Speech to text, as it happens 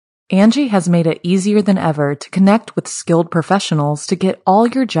Angie has made it easier than ever to connect with skilled professionals to get all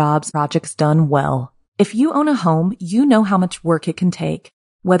your jobs projects done well. If you own a home, you know how much work it can take,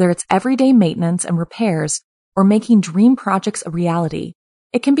 whether it's everyday maintenance and repairs or making dream projects a reality.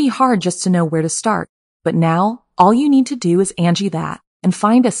 It can be hard just to know where to start, but now all you need to do is Angie that and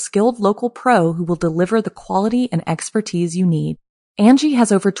find a skilled local pro who will deliver the quality and expertise you need. Angie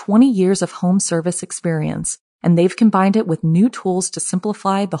has over 20 years of home service experience, and they've combined it with new tools to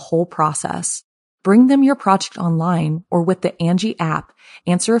simplify the whole process. Bring them your project online or with the Angie app,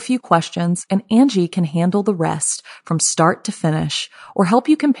 answer a few questions, and Angie can handle the rest from start to finish or help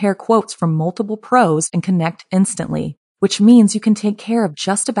you compare quotes from multiple pros and connect instantly, which means you can take care of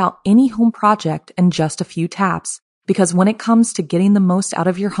just about any home project in just a few taps. Because when it comes to getting the most out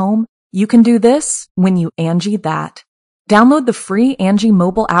of your home, you can do this when you Angie that. Download the free Angie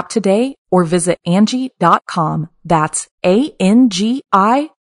mobile app today or visit Angie.com. That's ANGI.com.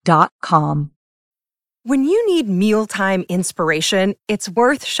 When you need mealtime inspiration, it's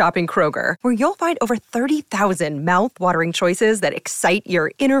worth shopping Kroger, where you'll find over 30,000 mouth-watering choices that excite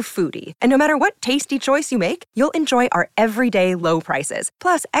your inner foodie. And no matter what tasty choice you make, you'll enjoy our everyday low prices,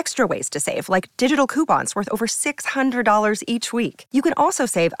 plus extra ways to save, like digital coupons worth over $600 each week. You can also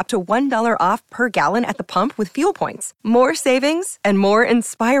save up to $1 off per gallon at the pump with fuel points. More savings and more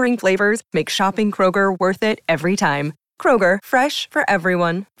inspiring flavors make shopping Kroger worth it every time. Kroger, fresh for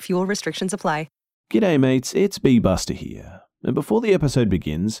everyone. Fuel restrictions apply. G'day mates, it's B-Buster here. And before the episode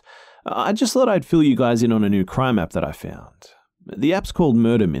begins, I just thought I'd fill you guys in on a new crime app that I found. The app's called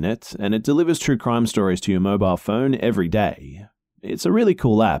Murder Minute, and it delivers true crime stories to your mobile phone every day. It's a really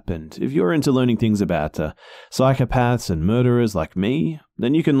cool app, and if you're into learning things about psychopaths and murderers like me,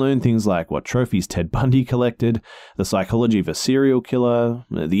 then you can learn things like what trophies Ted Bundy collected, the psychology of a serial killer,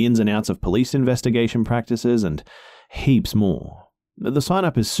 the ins and outs of police investigation practices, and heaps more. The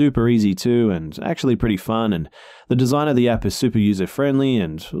sign-up is super easy too, and actually pretty fun, and the design of the app is super user-friendly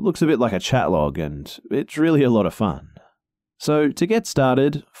and looks a bit like a chat log, and it's really a lot of fun. So to get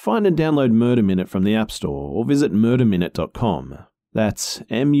started, find and download Murder Minute from the App Store or visit murderminute.com. That's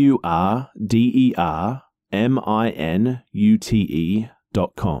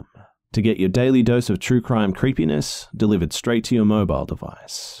MURDERMINUTE.com to get your daily dose of true crime creepiness delivered straight to your mobile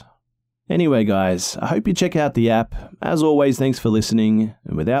device. Anyway, guys, I hope you check out the app. As always, thanks for listening.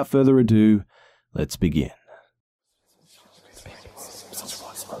 And without further ado, let's begin.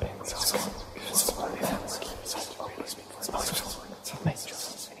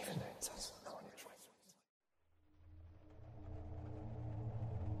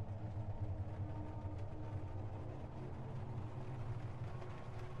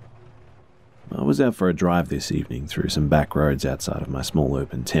 I was out for a drive this evening through some back roads outside of my small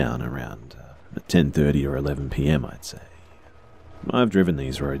urban town around 10:30 or 11 p.m, I'd say. I've driven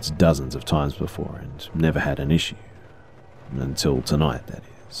these roads dozens of times before and never had an issue. Until tonight, that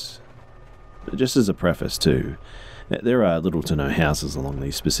is. Just as a preface too, there are little to no houses along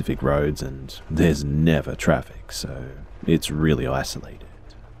these specific roads and there's never traffic, so it's really isolated.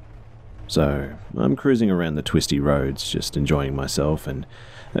 So I'm cruising around the twisty roads, just enjoying myself and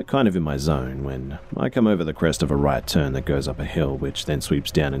kind of in my zone when I come over the crest of a right turn that goes up a hill which then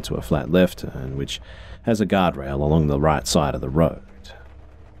sweeps down into a flat left turn which has a guardrail along the right side of the road.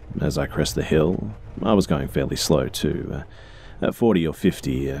 As I crest the hill, I was going fairly slow too, at 40 or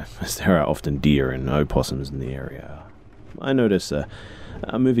 50, as there are often deer and opossums in the area. I notice a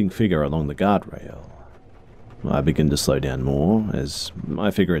moving figure along the guardrail. I begin to slow down more, as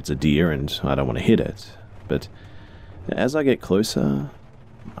I figure it's a deer and I don't want to hit it, but as I get closer,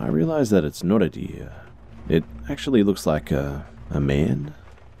 I realize that it's not a deer. It actually looks like a man.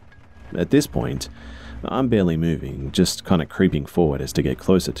 At this point, I'm barely moving, just kind of creeping forward as to get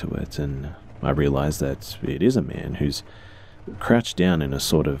closer to it, and I realize that it is a man who's crouched down in a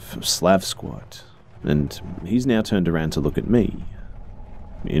sort of Slav squat, and he's now turned around to look at me.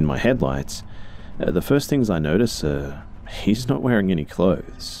 In my headlights, the first things I notice are he's not wearing any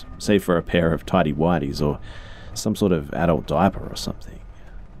clothes, save for a pair of tighty-whities or some sort of adult diaper or something.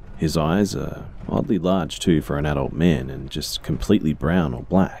 His eyes are oddly large too for an adult man and just completely brown or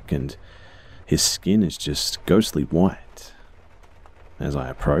black, and his skin is just ghostly white. As I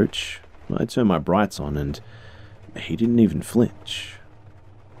approach, I turn my brights on and he didn't even flinch.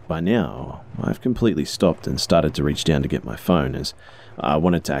 By now, I've completely stopped and started to reach down to get my phone as I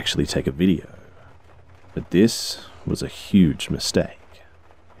wanted to actually take a video. But this was a huge mistake.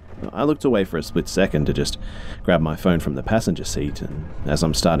 I looked away for a split second to just grab my phone from the passenger seat, and as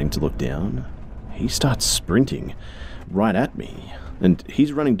I'm starting to look down, he starts sprinting right at me, and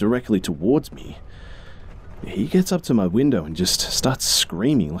he's running directly towards me. He gets up to my window and just starts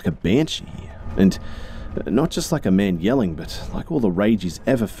screaming like a banshee. And not just like a man yelling, but like all the rage he's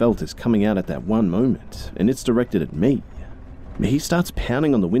ever felt is coming out at that one moment, and it's directed at me. He starts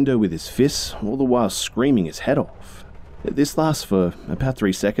pounding on the window with his fists, all the while screaming his head off. This lasts for about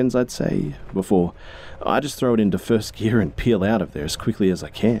 3 seconds, I'd say, before I just throw it into first gear and peel out of there as quickly as I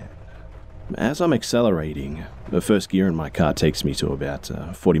can. As I'm accelerating, the first gear in my car takes me to about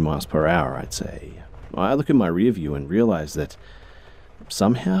 40 miles per hour, I'd say. I look in my rear view and realize that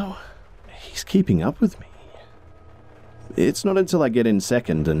somehow he's keeping up with me. It's not until I get in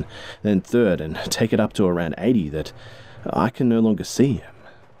second and then third and take it up to around 80 that I can no longer see him.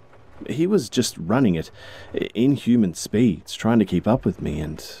 He was just running at inhuman speeds, trying to keep up with me,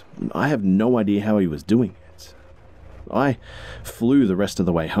 and I have no idea how he was doing it. I flew the rest of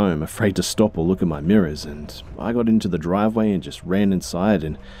the way home, afraid to stop or look at my mirrors, and I got into the driveway and just ran inside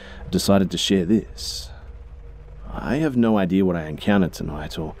and decided to share this. I have no idea what I encountered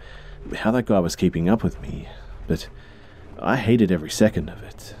tonight or how that guy was keeping up with me, but I hated every second of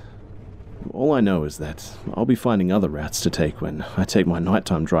it. All I know is that I'll be finding other routes to take when I take my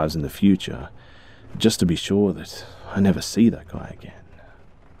nighttime drives in the future, just to be sure that I never see that guy again.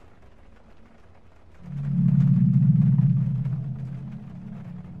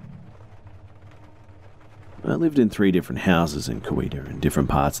 I lived in 3 different houses in Coweta in different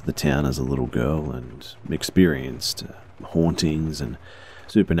parts of the town as a little girl and experienced hauntings and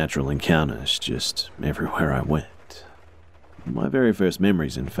supernatural encounters just everywhere I went. My very first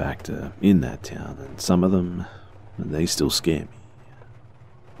memories, in fact, are in that town, and some of them, they still scare me.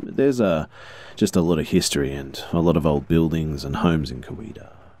 There's just a lot of history and a lot of old buildings and homes in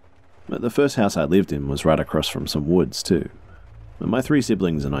Coweta. The first house I lived in was right across from some woods too. My 3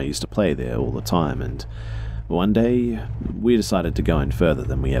 siblings and I used to play there all the time, and one day we decided to go in further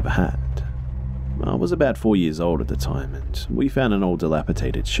than we ever had. I was about 4 years old at the time, and we found an old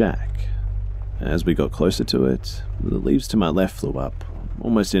dilapidated shack. As we got closer to it, the leaves to my left flew up,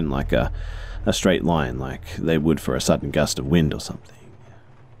 almost in like a straight line, like they would for a sudden gust of wind or something.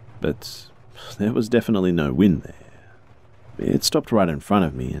 But there was definitely no wind there. It stopped right in front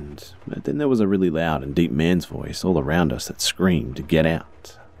of me, and then there was a really loud and deep man's voice all around us that screamed to get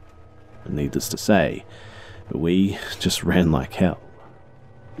out. And needless to say, we just ran like hell.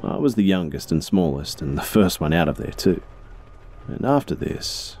 I was the youngest and smallest, and the first one out of there too. And after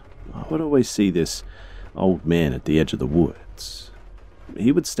this, I would always see this old man at the edge of the woods.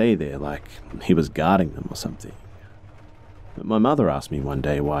 He would stay there like he was guarding them or something. My mother asked me one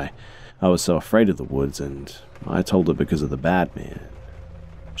day why I was so afraid of the woods, and I told her because of the bad man.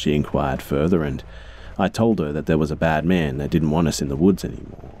 She inquired further, and I told her that there was a bad man that didn't want us in the woods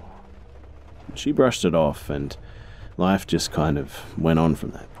anymore. She brushed it off, and life just kind of went on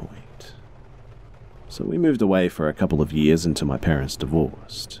from that point. So we moved away for a couple of years until my parents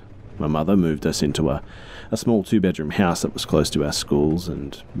divorced. My mother moved us into a small 2-bedroom house that was close to our schools,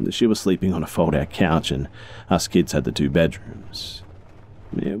 and she was sleeping on a fold-out couch, and us kids had the 2 bedrooms.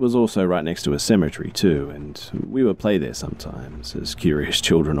 It was also right next to a cemetery too, and we would play there sometimes, as curious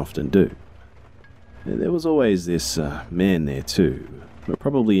children often do. There was always this man there too, but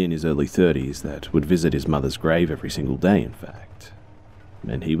probably in his early 30s, that would visit his mother's grave every single day, in fact.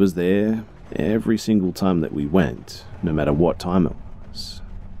 And he was there every single time that we went, no matter what time it was.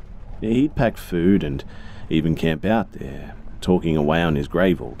 He'd pack food and even camp out there, talking away on his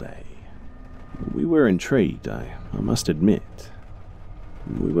grave all day. We were intrigued, I must admit.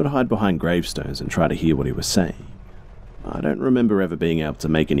 We would hide behind gravestones and try to hear what he was saying. I don't remember ever being able to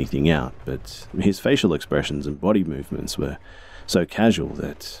make anything out, but his facial expressions and body movements were so casual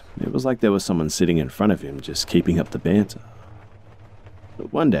that it was like there was someone sitting in front of him just keeping up the banter.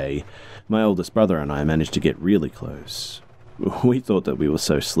 But one day, my oldest brother and I managed to get really close. We thought that we were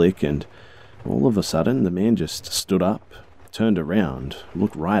so slick, and all of a sudden the man just stood up, turned around,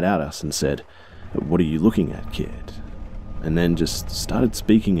 looked right at us and said, "What are you looking at, kid?" And then just started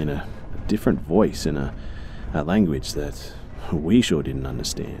speaking in a different voice, in a language that we sure didn't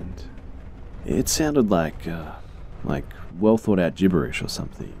understand. It sounded like well thought out gibberish or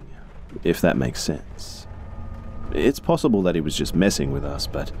something, if that makes sense. It's possible that he was just messing with us,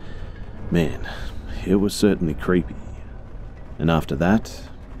 but man, it was certainly creepy. And after that,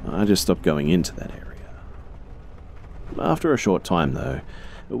 I just stopped going into that area. After a short time though,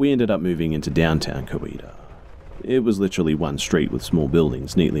 we ended up moving into downtown Coweta. It was literally one street with small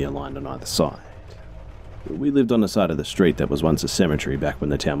buildings neatly aligned on either side. We lived on the side of the street that was once a cemetery back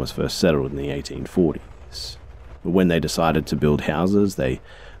when the town was first settled in the 1840s. When they decided to build houses, they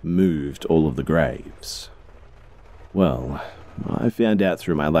moved all of the graves. Well, I found out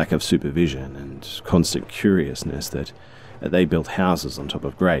through my lack of supervision and constant curiousness that they built houses on top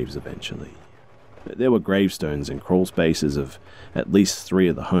of graves eventually. There were gravestones and crawl spaces of at least 3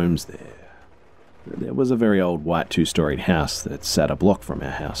 of the homes there. There was a very old white 2-storied house that sat a block from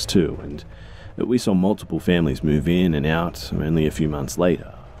our house too, and we saw multiple families move in and out only a few months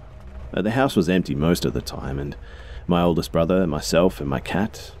later. The house was empty most of the time, and my oldest brother, myself, and my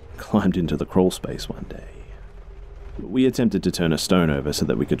cat climbed into the crawl space one day. We attempted to turn a stone over so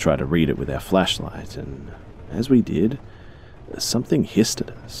that we could try to read it with our flashlight, and as we did, something hissed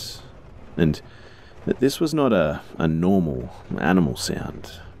at us. And this was not a normal animal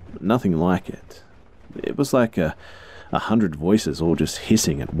sound, nothing like it. It was like 100 voices all just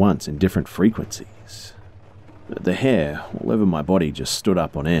hissing at once in different frequencies. The hair all over my body just stood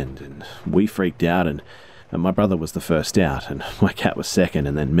up on end, and we freaked out, and my brother was the first out, and my cat was second,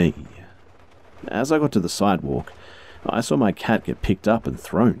 and then me. As I got to the sidewalk, I saw my cat get picked up and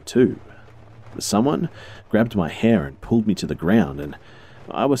thrown too. Someone grabbed my hair and pulled me to the ground, and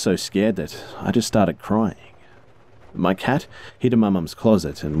I was so scared that I just started crying. My cat hid in my mum's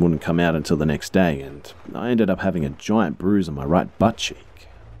closet and wouldn't come out until the next day, and I ended up having a giant bruise on my right butt cheek.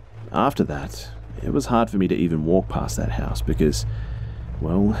 After that, it was hard for me to even walk past that house because,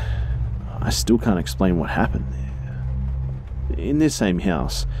 well, I still can't explain what happened there. In this same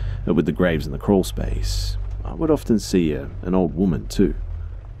house, with the graves in the crawl space, I would often see an old woman too.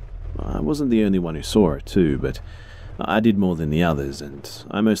 I wasn't the only one who saw her too, but I did more than the others, and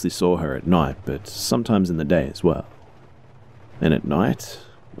I mostly saw her at night, but sometimes in the day as well. And at night,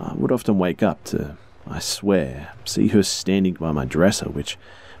 I would often wake up to, I swear, see her standing by my dresser, which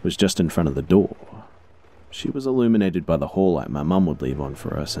was just in front of the door. She was illuminated by the hall light my mum would leave on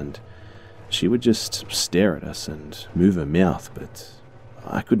for us, and she would just stare at us and move her mouth, but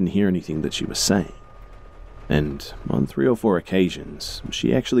I couldn't hear anything that she was saying. And on 3 or 4 occasions,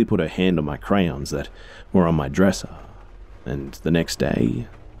 she actually put her hand on my crayons that were on my dresser, and the next day,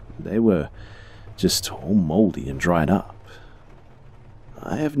 they were just all moldy and dried up.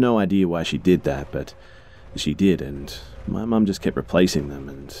 I have no idea why she did that, but she did, and my mum just kept replacing them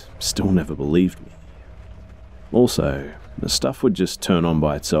and still never believed me. Also, the stuff would just turn on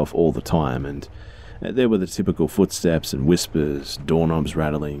by itself all the time, and there were the typical footsteps and whispers, doorknobs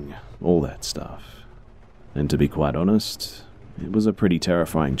rattling, all that stuff. And to be quite honest, it was a pretty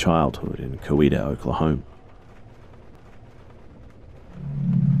terrifying childhood in Coweta, Oklahoma.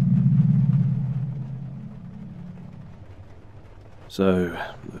 So,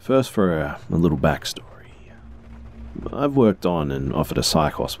 first for a little backstory. I've worked on and off at a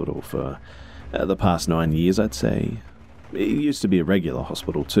psych hospital for the past 9 years, I'd say. It used to be a regular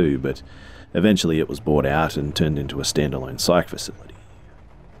hospital too, but eventually it was bought out and turned into a standalone psych facility.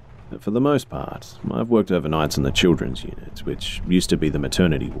 For the most part, I've worked overnights in the children's unit, which used to be the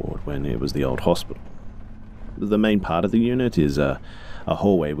maternity ward when it was the old hospital. The main part of the unit is a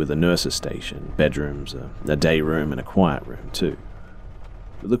hallway with a nurse's station, bedrooms, a day room, and a quiet room too.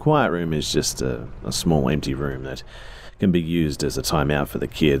 The quiet room is just a small empty room that can be used as a timeout for the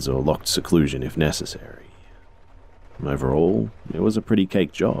kids or locked seclusion if necessary. Overall, it was a pretty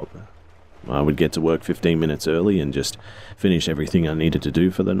cake job. I would get to work 15 minutes early and just finish everything I needed to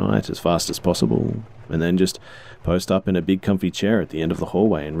do for the night as fast as possible, and then just post up in a big comfy chair at the end of the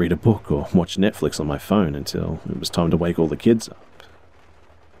hallway and read a book or watch Netflix on my phone until it was time to wake all the kids up.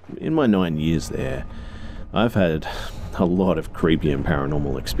 In my 9 years there, I've had a lot of creepy and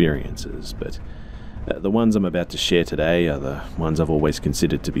paranormal experiences, but the ones I'm about to share today are the ones I've always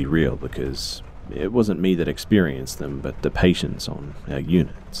considered to be real because it wasn't me that experienced them, but the patients on our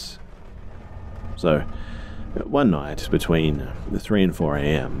units. So, one night, between 3 and 4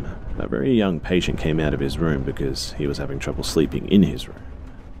 a.m., a very young patient came out of his room because he was having trouble sleeping in his room.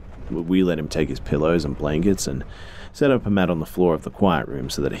 We let him take his pillows and blankets and set up a mat on the floor of the quiet room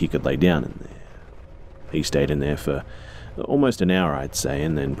so that he could lay down in there. He stayed in there for almost an hour, I'd say,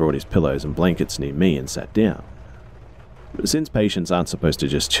 and then brought his pillows and blankets near me and sat down. Since patients aren't supposed to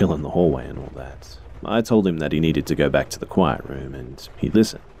just chill in the hallway and all that, I told him that he needed to go back to the quiet room, and he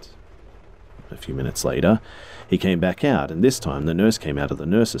listened. A few minutes later, he came back out, and this time the nurse came out of the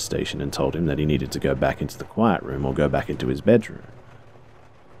nurse's station and told him that he needed to go back into the quiet room or go back into his bedroom.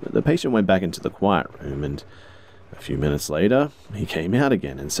 The patient went back into the quiet room, and a few minutes later, he came out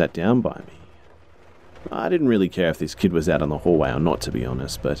again and sat down by me. I didn't really care if this kid was out on the hallway or not, to be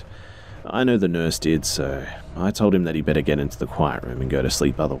honest, but I know the nurse did, so I told him that he better get into the quiet room and go to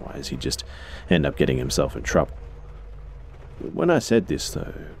sleep, otherwise he'd just end up getting himself in trouble. When I said this,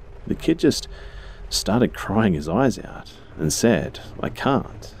 though, the kid just started crying his eyes out and said, "I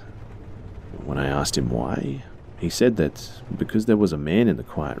can't." When I asked him why, he said that because there was a man in the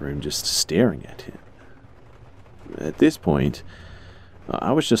quiet room just staring at him. At this point,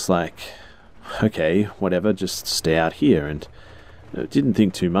 I was just like, okay, whatever, just stay out here, and didn't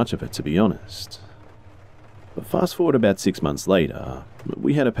think too much of it, to be honest. But fast forward about 6 months later,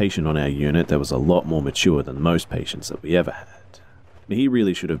 we had a patient on our unit that was a lot more mature than most patients that we ever had. He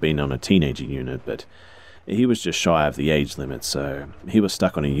really should have been on a teenager unit, but he was just shy of the age limit, so he was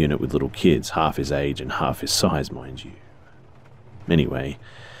stuck on a unit with little kids half his age and half his size, mind you. Anyway,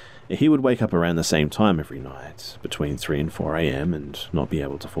 he would wake up around the same time every night, between 3 and 4 a.m, and not be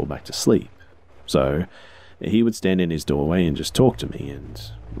able to fall back to sleep. So he would stand in his doorway and just talk to me, and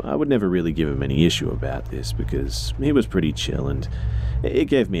I would never really give him any issue about this because he was pretty chill, and it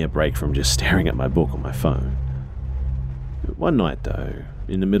gave me a break from just staring at my book on my phone. One night, though,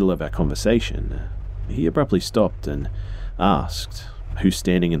 in the middle of our conversation, he abruptly stopped and asked, "Who's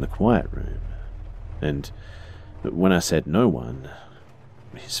standing in the quiet room?" And when I said no one,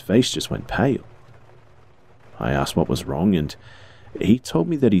 his face just went pale. I asked what was wrong, and he told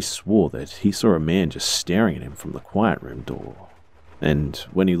me that he swore that he saw a man just staring at him from the quiet room door. And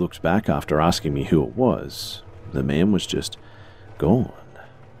when he looked back after asking me who it was, the man was just gone.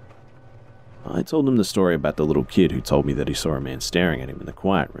 I told him the story about the little kid who told me that he saw a man staring at him in the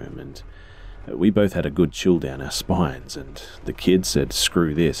quiet room, and we both had a good chill down our spines, and the kid said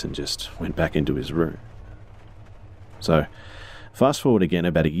screw this and just went back into his room. So, fast forward again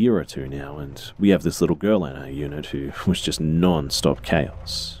about a year or two now, and we have this little girl in our unit who was just non-stop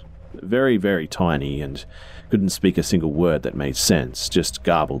chaos. Very, very tiny and couldn't speak a single word that made sense, just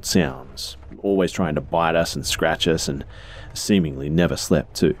garbled sounds, always trying to bite us and scratch us, and seemingly never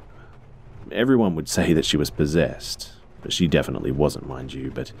slept too. Everyone would say that she was possessed, but she definitely wasn't, mind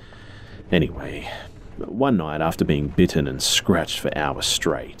you, but anyway, one night after being bitten and scratched for hours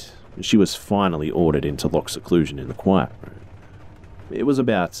straight, she was finally ordered into locked seclusion in the quiet room. It was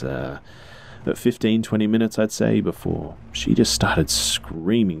about 15-20 minutes, I'd say, before she just started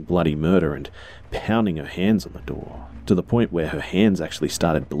screaming bloody murder and pounding her hands on the door, to the point where her hands actually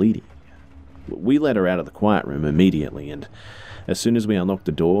started bleeding. We let her out of the quiet room immediately, and as soon as we unlocked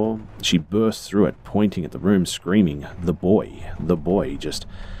the door, she burst through it, pointing at the room, screaming, the boy, just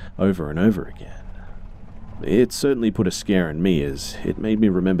over and over again. It certainly put a scare in me, as it made me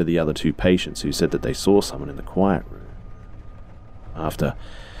remember the other 2 patients who said that they saw someone in the quiet room. After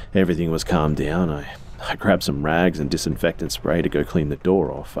everything was calmed down, I grabbed some rags and disinfectant spray to go clean the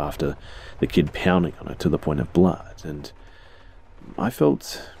door off after the kid pounding on it to the point of blood, and I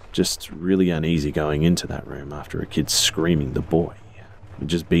felt just really uneasy going into that room after a kid screaming the boy,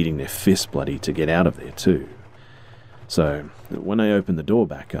 just beating their fist bloody to get out of there too. So when I opened the door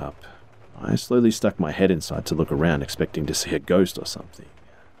back up, I slowly stuck my head inside to look around, expecting to see a ghost or something.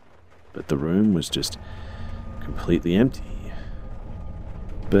 But the room was just completely empty.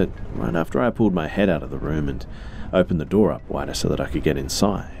 But right after I pulled my head out of the room and opened the door up wider so that I could get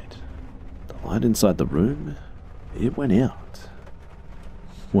inside, the light inside the room, it went out.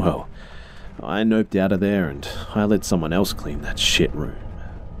 Well, I noped out of there and I let someone else clean that shit room.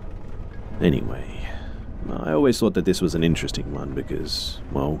 Anyway, I always thought that this was an interesting one because,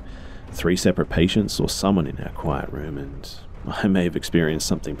 well, 3 separate patients saw someone in our quiet room, and I may have experienced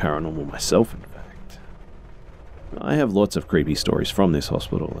something paranormal myself, in fact. I have lots of creepy stories from this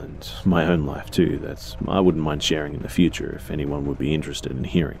hospital and my own life too that I wouldn't mind sharing in the future if anyone would be interested in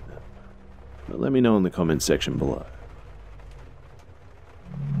hearing them. But let me know in the comments section below.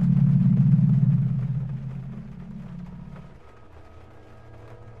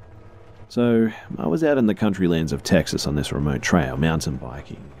 So, I was out in the country lands of Texas on this remote trail, mountain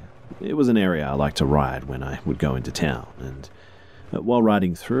biking. It was an area I liked to ride when I would go into town, and while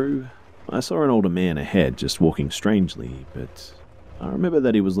riding through, I saw an older man ahead just walking strangely, but I remember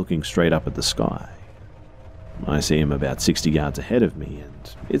that he was looking straight up at the sky. I see him about 60 yards ahead of me,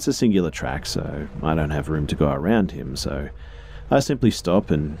 and it's a singular track, so I don't have room to go around him, so I simply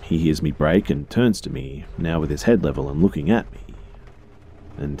stop and he hears me brake and turns to me, now with his head level and looking at me.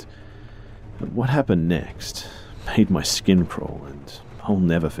 And what happened next made my skin crawl, and I'll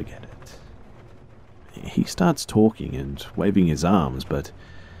never forget it. He starts talking and waving his arms, but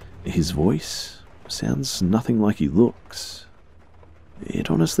his voice sounds nothing like he looks. It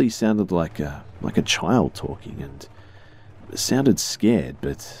honestly sounded like a child talking, and sounded scared,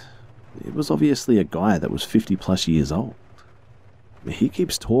 but it was obviously a guy that was 50 plus years old. He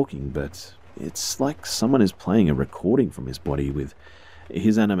keeps talking, but it's like someone is playing a recording from his body with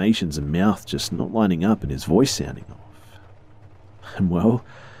his animations and mouth just not lining up and his voice sounding off. And well,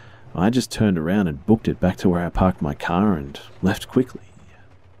 I just turned around and booked it back to where I parked my car and left quickly.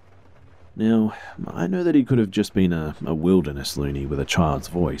 Now, I know that he could have just been a wilderness loony with a child's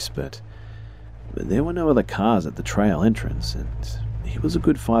voice, but there were no other cars at the trail entrance, and he was a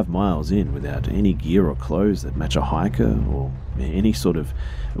good 5 miles in without any gear or clothes that match a hiker or any sort of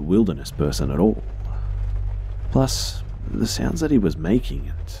wilderness person at all. Plus, the sounds that he was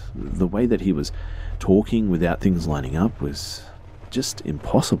making and the way that he was talking without things lining up was just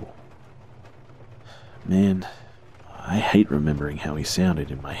impossible. Man, I hate remembering how he sounded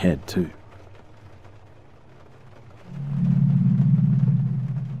in my head too.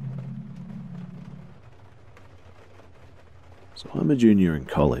 So I'm a junior in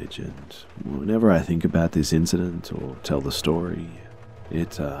college, and whenever I think about this incident or tell the story,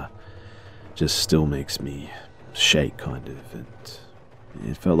 it just still makes me shake, kind of, and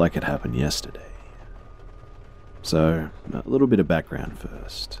it felt like it happened yesterday. So, a little bit of background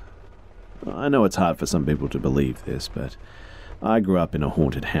first. I know it's hard for some people to believe this, but I grew up in a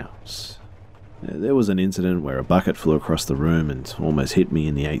haunted house. There was an incident where a bucket flew across the room and almost hit me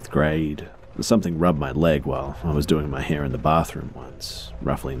in the 8th grade. Something rubbed my leg while I was doing my hair in the bathroom once,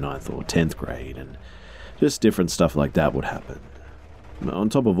 roughly 9th or 10th grade, and just different stuff like that would happen. On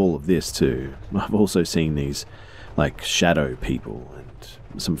top of all of this too, I've also seen these, shadow people,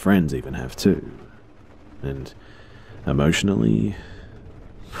 and some friends even have too. And emotionally,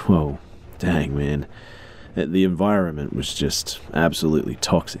 well, dang man, the environment was just absolutely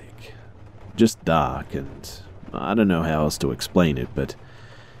toxic. Just dark, and I don't know how else to explain it, but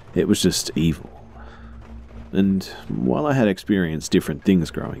it was just evil. And while I had experienced different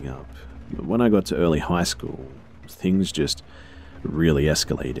things growing up, when I got to early high school, things just really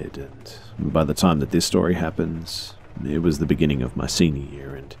escalated, and by the time that this story happens, it was the beginning of my senior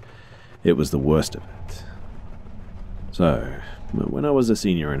year, and it was the worst of it. So, when I was a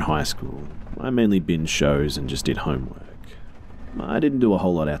senior in high school, I mainly binged shows and just did homework. I didn't do a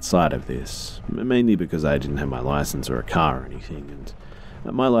whole lot outside of this, mainly because I didn't have my license or a car or anything, and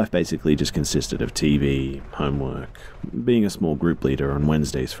my life basically just consisted of TV, homework, being a small group leader on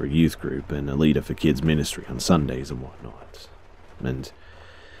Wednesdays for a youth group, and a leader for kids ministry on Sundays and whatnot. And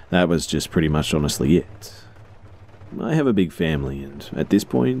that was just pretty much honestly it. I have a big family, and at this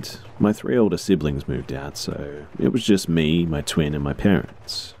point, my 3 older siblings moved out, so it was just me, my twin, and my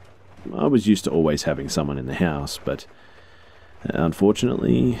parents. I was used to always having someone in the house, but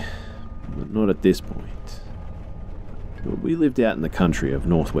unfortunately, not at this point. We lived out in the country of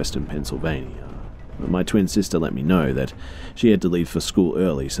northwestern Pennsylvania. My twin sister let me know that she had to leave for school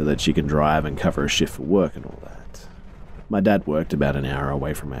early so that she can drive and cover a shift for work and all that. My dad worked about an hour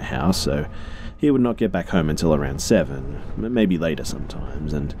away from our house, so he would not get back home until around 7, maybe later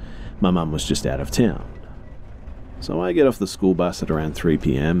sometimes, and my mum was just out of town. So I get off the school bus at around 3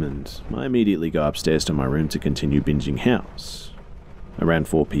 p.m, and I immediately go upstairs to my room to continue binging House. Around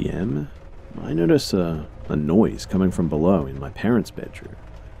 4 p.m, I notice a noise coming from below in my parents' bedroom.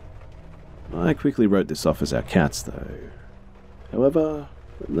 I quickly wrote this off as our cats though. However,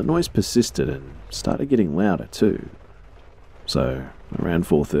 the noise persisted and started getting louder too. So, around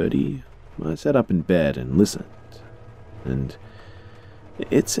 4:30, I sat up in bed and listened. And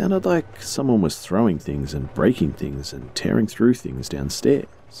it sounded like someone was throwing things and breaking things and tearing through things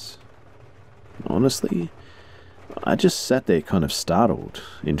downstairs. Honestly, I just sat there kind of startled,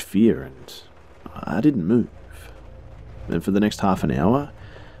 in fear, and I didn't move. And for the next half an hour,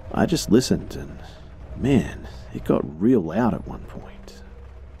 I just listened, and man, it got real loud at one point.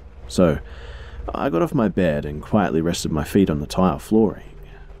 So, I got off my bed and quietly rested my feet on the tile flooring,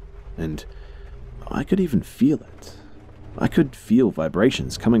 and I could even feel it. I could feel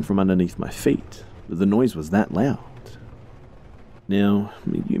vibrations coming from underneath my feet. The noise was that loud. Now,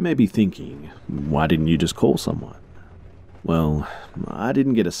 you may be thinking, why didn't you just call someone? Well, I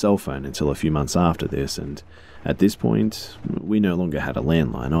didn't get a cell phone until a few months after this, and at this point, we no longer had a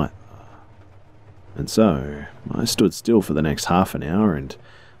landline either. And so, I stood still for the next half an hour, and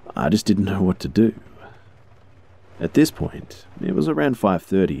I just didn't know what to do. At this point, it was around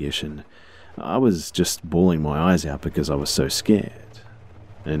 5:30ish, and I was just bawling my eyes out because I was so scared.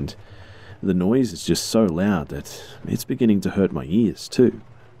 And the noise is just so loud that it's beginning to hurt my ears too.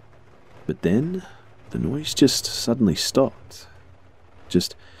 But then, the noise just suddenly stopped.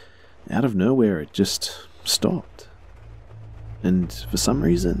 Just out of nowhere, it just stopped. And for some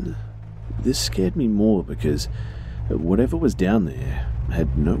reason, this scared me more because whatever was down there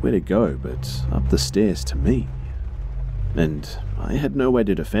had nowhere to go but up the stairs to me. And I had no way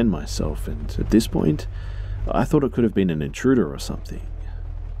to defend myself, and at this point, I thought it could have been an intruder or something.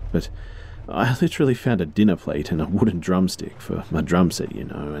 But I literally found a dinner plate and a wooden drumstick for my drum set,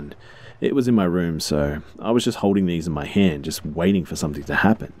 and it was in my room, so I was just holding these in my hand, just waiting for something to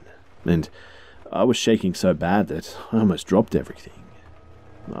happen. and I was shaking so bad that I almost dropped everything.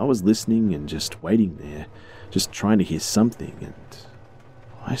 I was listening and just waiting there, just trying to hear something, and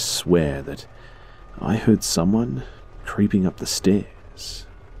I swear that I heard someone creeping up the stairs.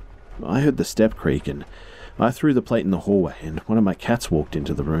 I heard the step creak, and I threw the plate in the hallway, and one of my cats walked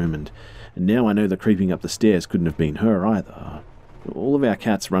into the room, and now I know the creeping up the stairs couldn't have been her either. All of our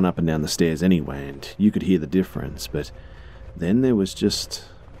cats run up and down the stairs anyway, and you could hear the difference, but then there was just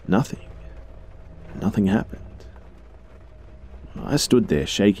nothing. Nothing happened. I stood there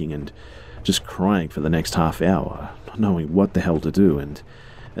shaking and just crying for the next half hour, not knowing what the hell to do, and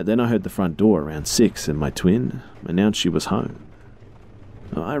then I heard the front door around 6 and my twin announced she was home.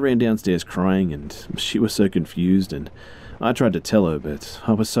 I ran downstairs crying, and she was so confused, and I tried to tell her, but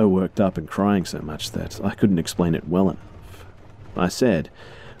I was so worked up and crying so much that I couldn't explain it well enough. I said,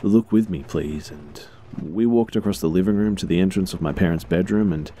 "Look with me, please," and we walked across the living room to the entrance of my parents'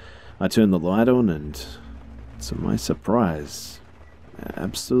 bedroom, and I turned the light on, and to my surprise,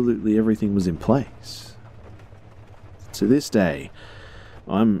 absolutely everything was in place. To this day,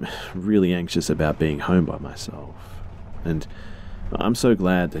 I'm really anxious about being home by myself, and I'm so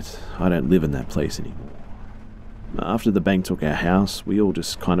glad that I don't live in that place anymore. After the bank took our house, we all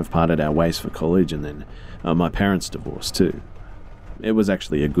just kind of parted our ways for college, and then my parents divorced too. It was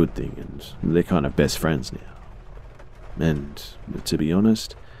actually a good thing, and they're kind of best friends now. And to be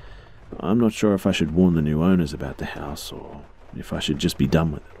honest, I'm not sure if I should warn the new owners about the house, or if I should just be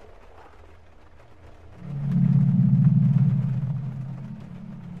done with it all.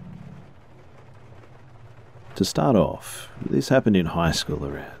 To start off, this happened in high school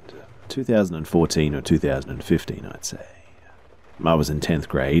around 2014 or 2015, I'd say. I was in 10th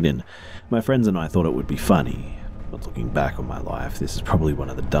grade, and my friends and I thought it would be funny. But looking back on my life, this is probably one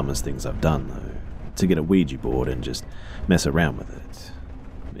of the dumbest things I've done, though, to get a Ouija board and just mess around with it.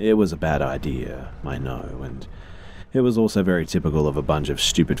 It was a bad idea, I know, and it was also very typical of a bunch of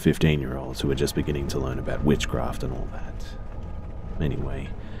stupid 15-year-olds who were just beginning to learn about witchcraft and all that. Anyway,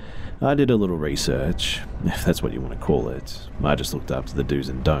 I did a little research, if that's what you want to call it. I just looked up the do's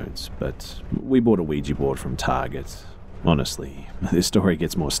and don'ts, but we bought a Ouija board from Target. Honestly, this story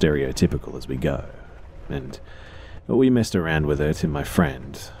gets more stereotypical as we go, and we messed around with it in my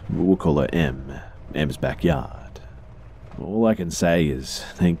friend, we'll call her M's backyard. All I can say is,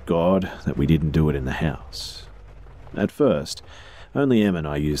 thank God that we didn't do it in the house. At first, only Em and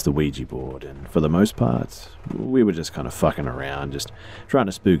I used the Ouija board, and for the most part, we were just kind of fucking around, just trying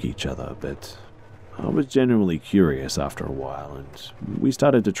to spook each other, but I was genuinely curious after a while, and we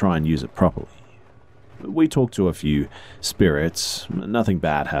started to try and use it properly. We talked to a few spirits, nothing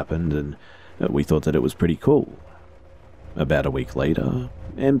bad happened, and we thought that it was pretty cool. About a week later,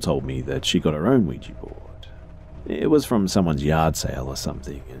 Em told me that she got her own Ouija board. It was from someone's yard sale or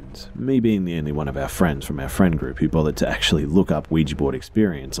something, and me being the only one of our friends from our friend group who bothered to actually look up Ouija board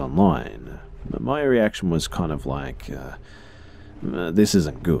experience online, my reaction was kind of like, this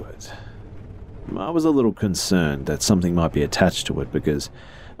isn't good. I was a little concerned that something might be attached to it because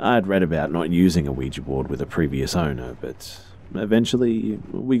I had read about not using a Ouija board with a previous owner, but eventually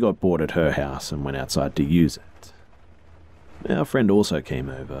we got bored at her house and went outside to use it. Our friend also came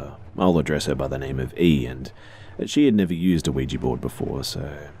over. I'll address her by the name of E, and she had never used a Ouija board before,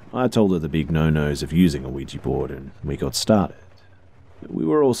 so I told her the big no-nos of using a Ouija board, and we got started. We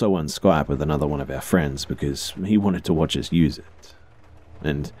were also on Skype with another one of our friends because he wanted to watch us use it.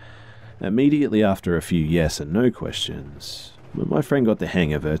 And immediately after a few yes and no questions, my friend got the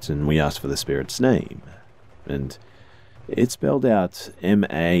hang of it and we asked for the spirit's name. And it spelled out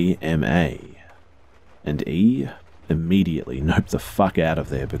M-A-M-A. And E immediately noped the fuck out of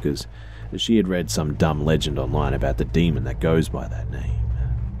there because she had read some dumb legend online about the demon that goes by that name.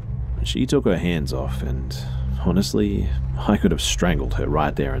 She took her hands off, and honestly, I could have strangled her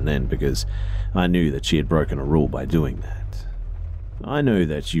right there and then because I knew that she had broken a rule by doing that. I know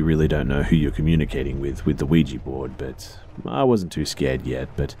that you really don't know who you're communicating with the Ouija board, but I wasn't too scared yet,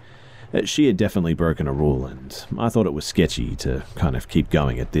 but she had definitely broken a rule, and I thought it was sketchy to kind of keep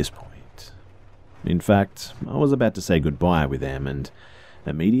going at this point. In fact, I was about to say goodbye with Em, and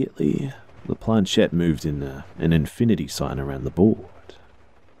immediately the planchette moved in an infinity sign around the board.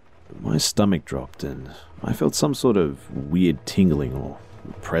 My stomach dropped, and I felt some sort of weird tingling or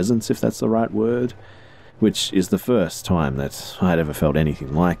presence, if that's the right word, which is the first time that I had ever felt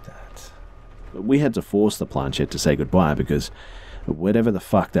anything like that. We had to force the planchette to say goodbye because whatever the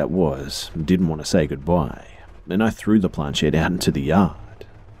fuck that was didn't want to say goodbye, and I threw the planchette out into the yard.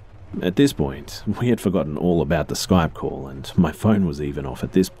 At this point, we had forgotten all about the Skype call, and my phone was even off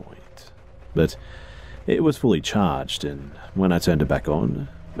at this point. But it was fully charged, and when I turned it back on,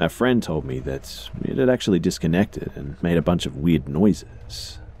 a friend told me that it had actually disconnected and made a bunch of weird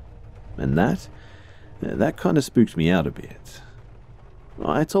noises. And that kind of spooked me out a bit.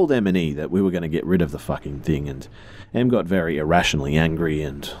 I told M&E that we were going to get rid of the fucking thing, and Em got very irrationally angry,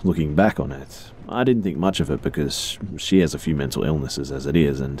 and looking back on it, I didn't think much of it because she has a few mental illnesses as it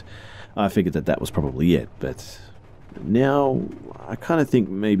is, and I figured that was probably it, but now I kind of think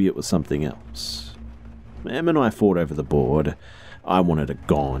maybe it was something else. Em and I fought over the board. I wanted it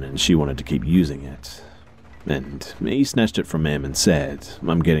gone and she wanted to keep using it. And he snatched it from Em and said,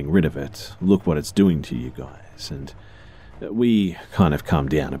 "I'm getting rid of it. Look what it's doing to you guys." And we kind of calmed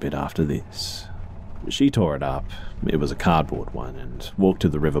down a bit after this. She tore it up, it was a cardboard one, and walked to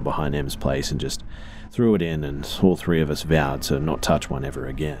the river behind Em's place and just threw it in, and all three of us vowed to not touch one ever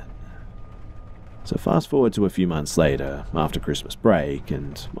again. So fast forward to a few months later, after Christmas break,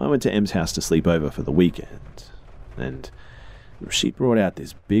 and I went to Em's house to sleep over for the weekend. And she brought out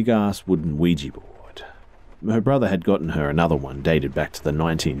this big-ass wooden Ouija board. Her brother had gotten her another one dated back to the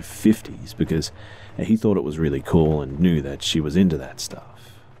 1950s because he thought it was really cool and knew that she was into that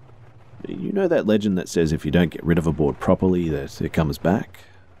stuff. You know that legend that says if you don't get rid of a board properly that it comes back?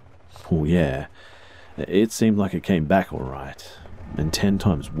 Oh yeah, it seemed like it came back alright, and 10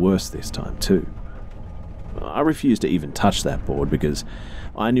 times worse this time too. I refused to even touch that board because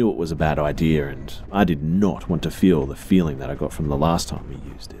I knew it was a bad idea and I did not want to feel the feeling that I got from the last time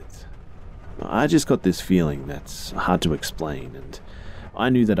we used it. I just got this feeling that's hard to explain, and I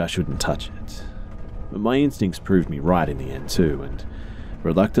knew that I shouldn't touch it. My instincts proved me right in the end too, and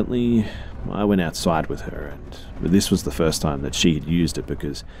reluctantly I went outside with her, and this was the first time that she had used it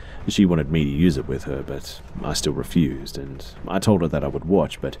because she wanted me to use it with her, but I still refused, and I told her that I would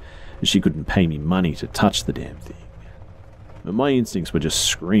watch, but she couldn't pay me money to touch the damn thing. My instincts were just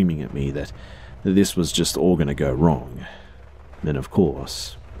screaming at me that this was just all going to go wrong, and of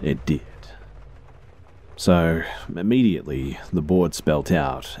course, it did. So, immediately, the board spelt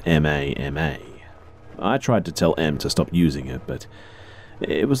out M-A-M-A. I tried to tell Em to stop using it, but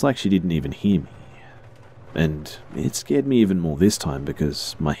it was like she didn't even hear me. And it scared me even more this time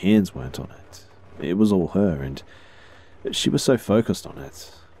because my hands weren't on it. It was all her, and she was so focused on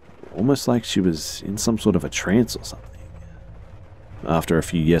it, almost like she was in some sort of a trance or something. After a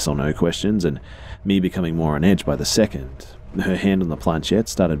few yes or no questions, and me becoming more on edge by the second, her hand on the planchette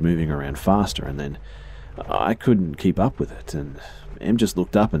started moving around faster, and then I couldn't keep up with it, and Em just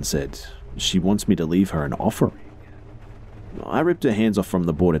looked up and said she wants me to leave her an offering. I ripped her hands off from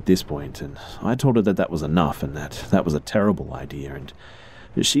the board at this point, and I told her that that was enough and that was a terrible idea, and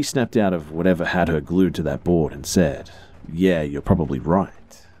she snapped out of whatever had her glued to that board and said, "Yeah, you're probably right."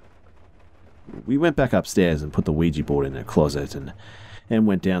 We went back upstairs and put the Ouija board in her closet, and Em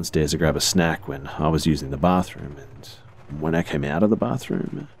went downstairs to grab a snack when I was using the bathroom, and when I came out of the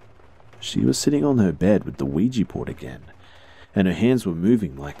bathroom, she was sitting on her bed with the Ouija board again, and her hands were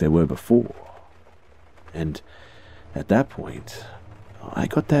moving like they were before. And at that point, I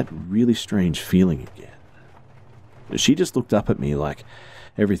got that really strange feeling again. She just looked up at me like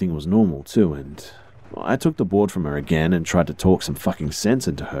everything was normal too, and I took the board from her again and tried to talk some fucking sense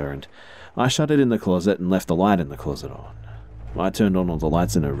into her, and I shut it in the closet and left the light in the closet on. I turned on all the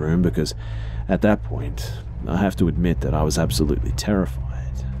lights in her room because at that point, I have to admit that I was absolutely terrified.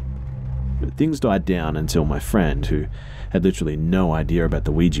 Things died down until my friend, who had literally no idea about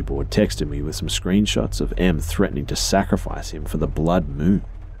the Ouija board, texted me with some screenshots of Em threatening to sacrifice him for the blood moon.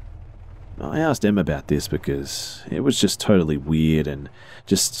 I asked Em about this because it was just totally weird and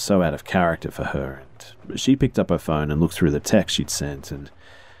just so out of character for her, and she picked up her phone and looked through the text she'd sent, and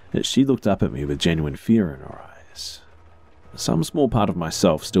she looked up at me with genuine fear in her eyes. Some small part of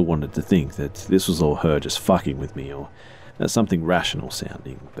myself still wanted to think that this was all her just fucking with me or something rational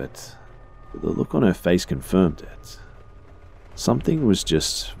sounding, but the look on her face confirmed it. Something was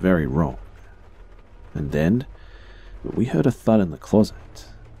just very wrong. And then, we heard a thud in the closet.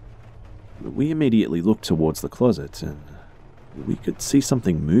 We immediately looked towards the closet, and we could see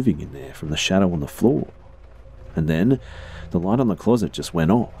something moving in there from the shadow on the floor. And then, the light on the closet just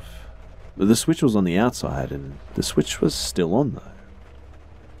went off. The switch was on the outside, and the switch was still on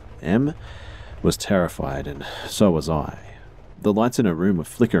though. Em was terrified, and so was I. The lights in her room were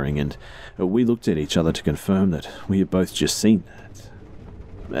flickering, and we looked at each other to confirm that we had both just seen that.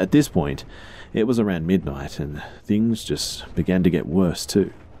 At this point, it was around midnight, and things just began to get worse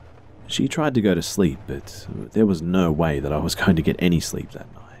too. She tried to go to sleep, but there was no way that I was going to get any sleep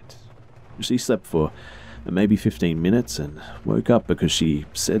that night. She slept for maybe 15 minutes and woke up because she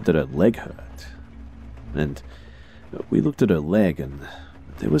said that her leg hurt. And we looked at her leg, and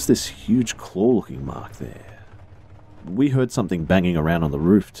there was this huge claw-looking mark there. we heard something banging around on the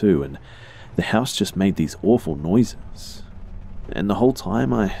roof too, and the house just made these awful noises. And the whole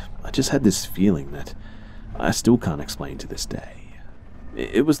time I just had this feeling that I still can't explain to this day.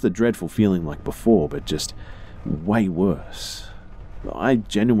 It was the dreadful feeling like before, but just way worse. I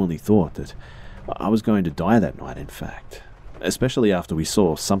genuinely thought that I was going to die that night, in fact, especially after we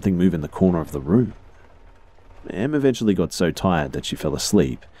saw something move in the corner of the room. Em eventually got so tired that she fell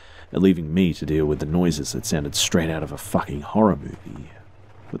asleep, leaving me to deal with the noises that sounded straight out of a fucking horror movie.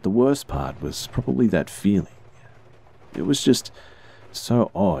 But the worst part was probably that feeling. It was just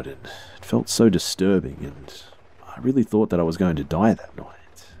so odd, and it felt so disturbing, and I really thought that I was going to die that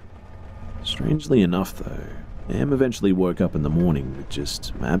night. Strangely enough, though, Em eventually woke up in the morning with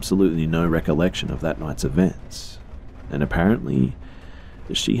just absolutely no recollection of that night's events. And apparently,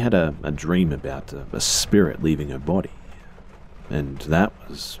 she had a dream about a spirit leaving her body. And that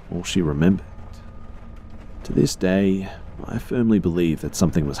was all she remembered. To this day, I firmly believe that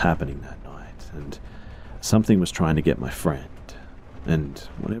something was happening that night, and something was trying to get my friend. And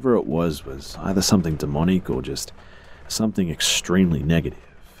whatever it was either something demonic or just something extremely negative.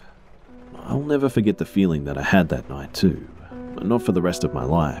 I'll never forget the feeling that I had that night too, not for the rest of my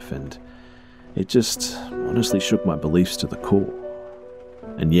life, and it just honestly shook my beliefs to the core.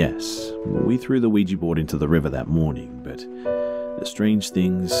 And yes, we threw the Ouija board into the river that morning, but the strange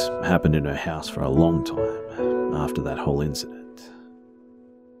things happened in her house for a long time after that whole incident.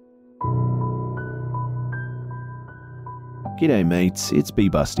 G'day mates, it's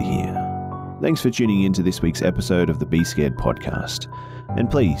B-Buster here. Thanks for tuning in to this week's episode of the Be Scared podcast. And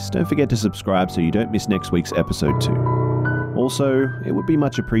please, don't forget to subscribe so you don't miss next week's episode too. Also, it would be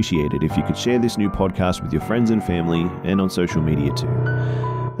much appreciated if you could share this new podcast with your friends and family and on social media too.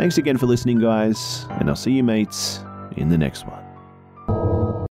 Thanks again for listening, guys, and I'll see you mates in the next one.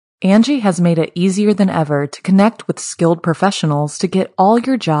 Angie has made it easier than ever to connect with skilled professionals to get all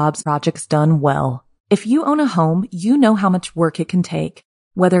your jobs projects done well. If you own a home, you know how much work it can take,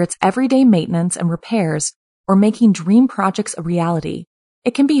 whether it's everyday maintenance and repairs or making dream projects a reality.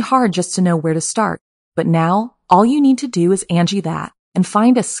 It can be hard just to know where to start, but now all you need to do is Angie that and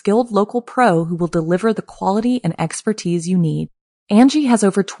find a skilled local pro who will deliver the quality and expertise you need. Angie has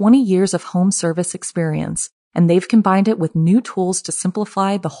over 20 years of home service experience, and they've combined it with new tools to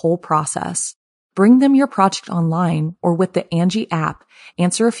simplify the whole process. Bring them your project online or with the Angie app,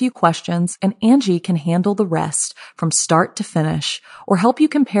 answer a few questions, and Angie can handle the rest from start to finish or help you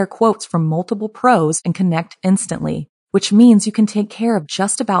compare quotes from multiple pros and connect instantly, which means you can take care of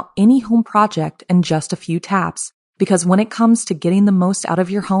just about any home project in just a few taps. Because when it comes to getting the most out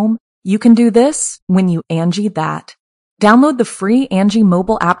of your home, you can do this when you Angie that. Download the free Angie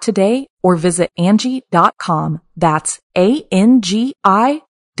mobile app today or visit Angie.com. That's ANGI.com.